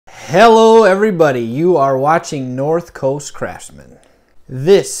Hello everybody, you are watching North Coast Craftsman.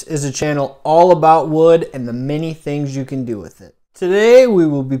 This is a channel all about wood and the many things you can do with it. Today we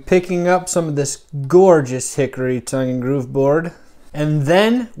will be picking up some of this gorgeous hickory tongue and groove board, and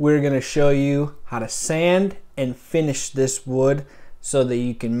then we're going to show you how to sand and finish this wood so that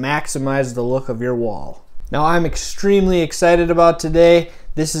you can maximize the look of your wall. Now I'm extremely excited about today.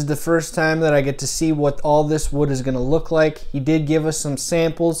 This is the first time that I get to see what all this wood is going to look like. He did give us some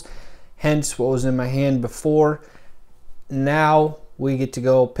samples, hence what was in my hand before. Now we get to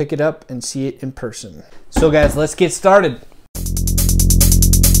go pick it up and see it in person. So guys, let's get started.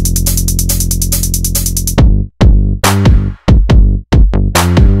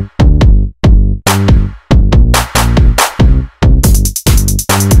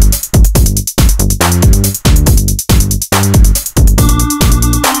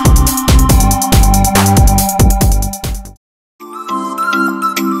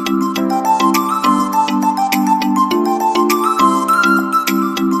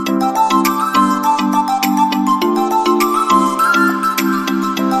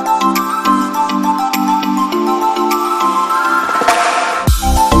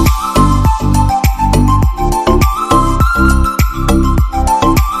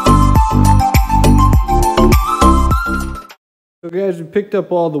 So guys, we picked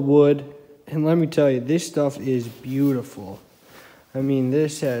up all the wood, and let me tell you, this stuff is beautiful. I mean,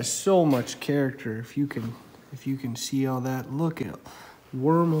 this has so much character. If you can see all that, look at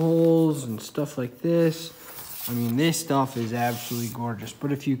wormholes and stuff like this. I mean, this stuff is absolutely gorgeous.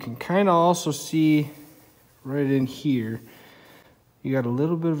 But if you can kind of also see right in here, you got a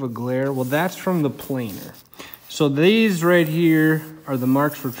little bit of a glare. Well, that's from the planer. So these right here are the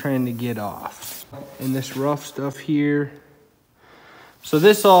marks we're trying to get off. And this rough stuff here. So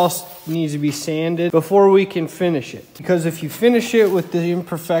this all needs to be sanded before we can finish it. Because if you finish it with the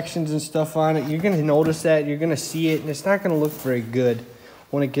imperfections and stuff on it, you're gonna notice that, you're gonna see it, and it's not gonna look very good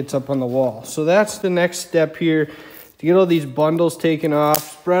when it gets up on the wall. So that's the next step here, to get all these bundles taken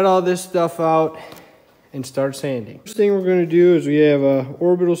off, spread all this stuff out, and start sanding. First thing we're gonna do is we have a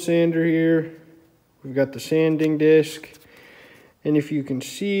orbital sander here. We've got the sanding disc. And if you can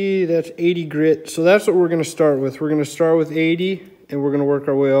see, that's 80 grit. So that's what we're gonna start with. We're gonna start with 80. And we're gonna work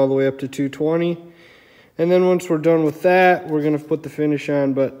our way all the way up to 220. And then once we're done with that, we're gonna put the finish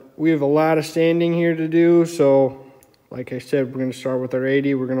on. But we have a lot of sanding here to do. So like I said, we're gonna start with our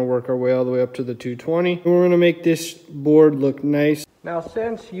 80. We're gonna work our way all the way up to the 220. And we're gonna make this board look nice. Now,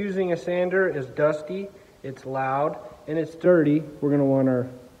 since using a sander is dusty, it's loud, and it's dirty, we're gonna want our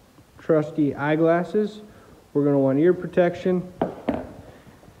trusty eyeglasses. We're gonna want ear protection.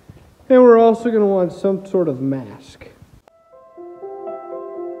 And we're also gonna want some sort of mask.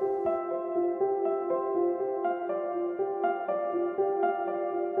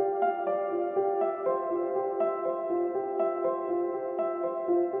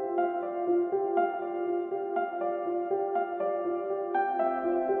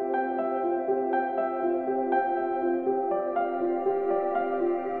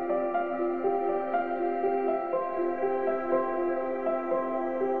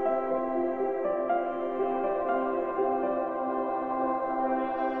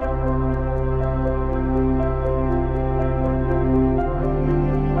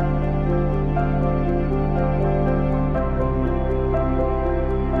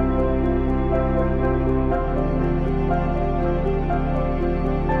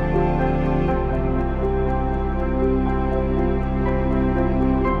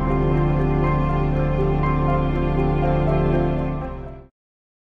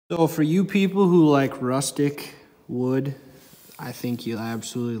 So for you people who like rustic wood, I think you'll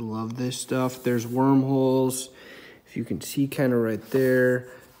absolutely love this stuff. There's wormholes, if you can see kind of right there.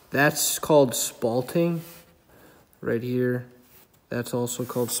 That's called spalting, right here. That's also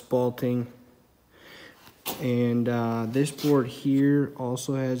called spalting. And this board here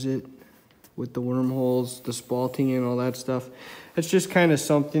also has it with the wormholes, the spalting and all that stuff. It's just kind of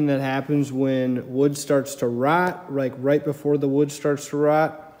something that happens when wood starts to rot, like right before the wood starts to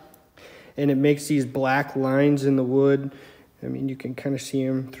rot. And it makes these black lines in the wood. I mean, you can kind of see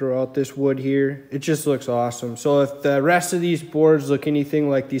them throughout this wood here. It just looks awesome. So if the rest of these boards look anything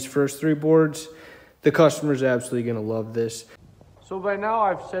like these first three boards, the customer's absolutely gonna love this. So by now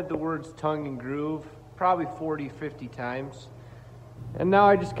I've said the words tongue and groove probably 40, 50 times. And now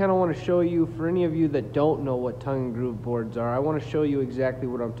I just kind of want to show you, for any of you that don't know what tongue and groove boards are, I want to show you exactly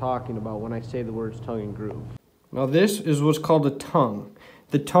what I'm talking about when I say the words tongue and groove. Now this is what's called a tongue.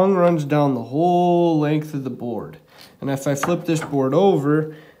 The tongue runs down the whole length of the board. And if I flip this board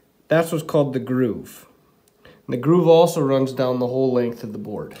over, that's what's called the groove. The groove also runs down the whole length of the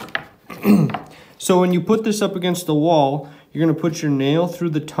board. So when you put this up against the wall, you're going to put your nail through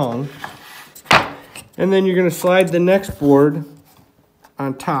the tongue, and then you're going to slide the next board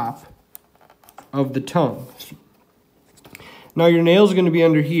on top of the tongue. Now your nail is going to be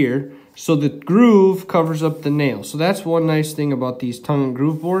under here, so the groove covers up the nail. So that's one nice thing about these tongue and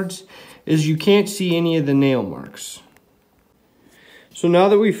groove boards, is you can't see any of the nail marks. So now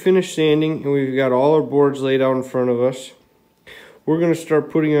that we've finished sanding and we've got all our boards laid out in front of us, we're going to start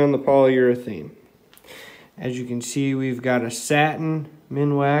putting on the polyurethane. As you can see, we've got a satin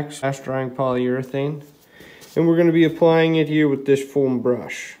Minwax fast drying polyurethane, and we're going to be applying it here with this foam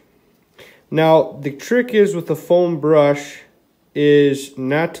brush. Now the trick is with the foam brush is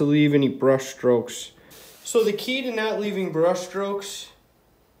not to leave any brush strokes. So the key to not leaving brush strokes,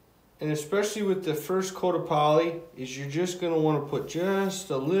 and especially with the first coat of poly, is you're just going to want to put just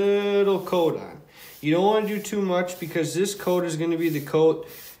a little coat on. You don't want to do too much, because this coat is going to be the coat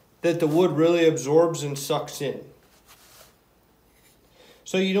that the wood really absorbs and sucks in.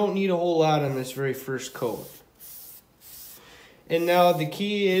 So you don't need a whole lot on this very first coat. And now the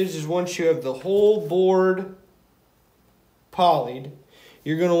key is once you have the whole board polyed,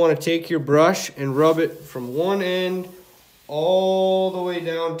 you're going to want to take your brush and rub it from one end all the way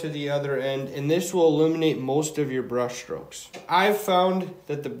down to the other end, and this will eliminate most of your brush strokes. I've found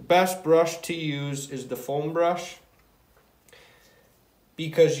that the best brush to use is the foam brush,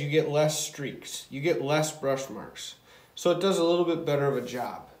 because you get less streaks, you get less brush marks, so it does a little bit better of a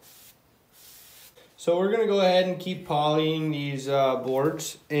job. So we're going to go ahead and keep polying these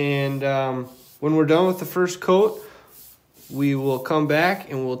boards, and when we're done with the first coat, we will come back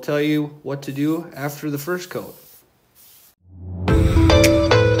and we'll tell you what to do after the first coat.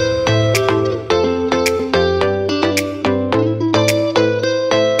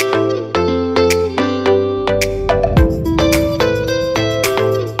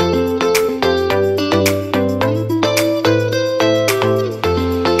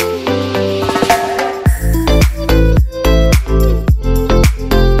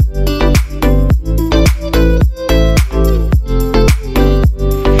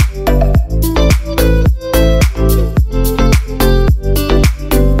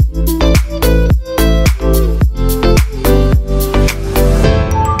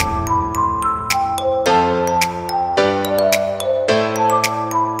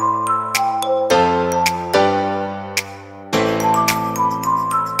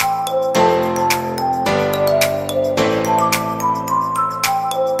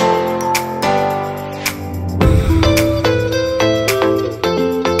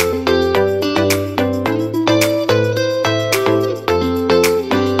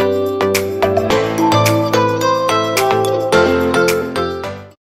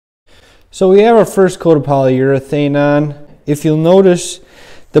 So we have our first coat of polyurethane on. If you'll notice,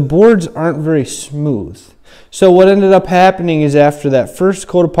 the boards aren't very smooth. So what ended up happening is after that first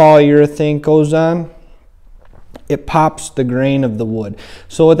coat of polyurethane goes on, it pops the grain of the wood.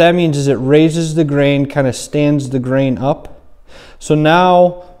 So what that means is it raises the grain, kind of stands the grain up. So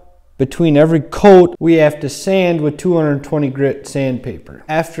now between every coat, we have to sand with 220 grit sandpaper.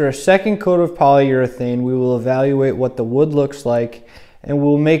 After a second coat of polyurethane, we will evaluate what the wood looks like, and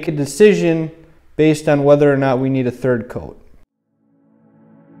we'll make a decision based on whether or not we need a third coat.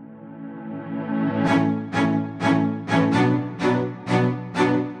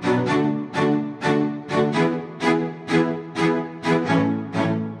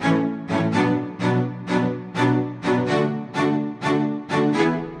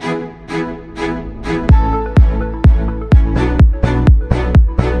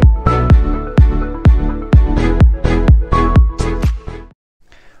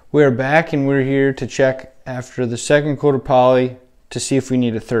 We're back and we're here to check after the second coat of poly to see if we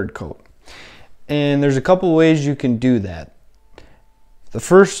need a third coat. And there's a couple ways you can do that. The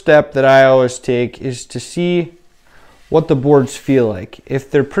first step that I always take is to see what the boards feel like. If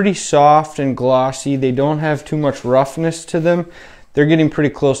they're pretty soft and glossy, they don't have too much roughness to them, they're getting pretty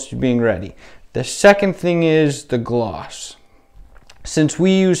close to being ready. The second thing is the gloss. Since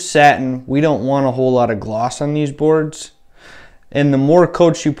we use satin, we don't want a whole lot of gloss on these boards. And the more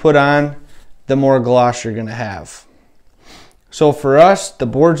coats you put on, the more gloss you're going to have. So for us, the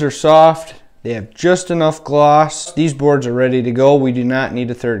boards are soft. They have just enough gloss. These boards are ready to go. We do not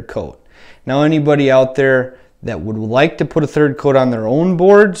need a third coat. Now anybody out there that would like to put a third coat on their own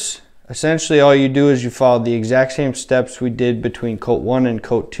boards, essentially all you do is you follow the exact same steps we did between coat 1 and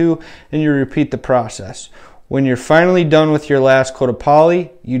coat 2, and you repeat the process. When you're finally done with your last coat of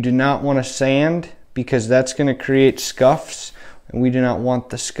poly, you do not want to sand, because that's going to create scuffs, and we do not want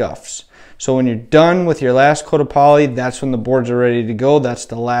the scuffs. So when you're done with your last coat of poly, that's when the boards are ready to go. That's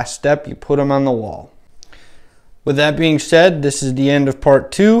the last step. You put them on the wall. With that being said, this is the end of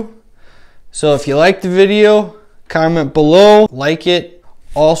part 2. So if you liked the video, comment below, like it.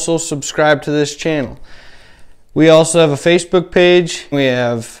 Also subscribe to this channel. We also have a Facebook page. We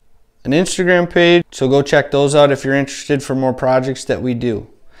have an Instagram page. So go check those out if you're interested for more projects that we do.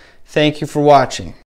 Thank you for watching.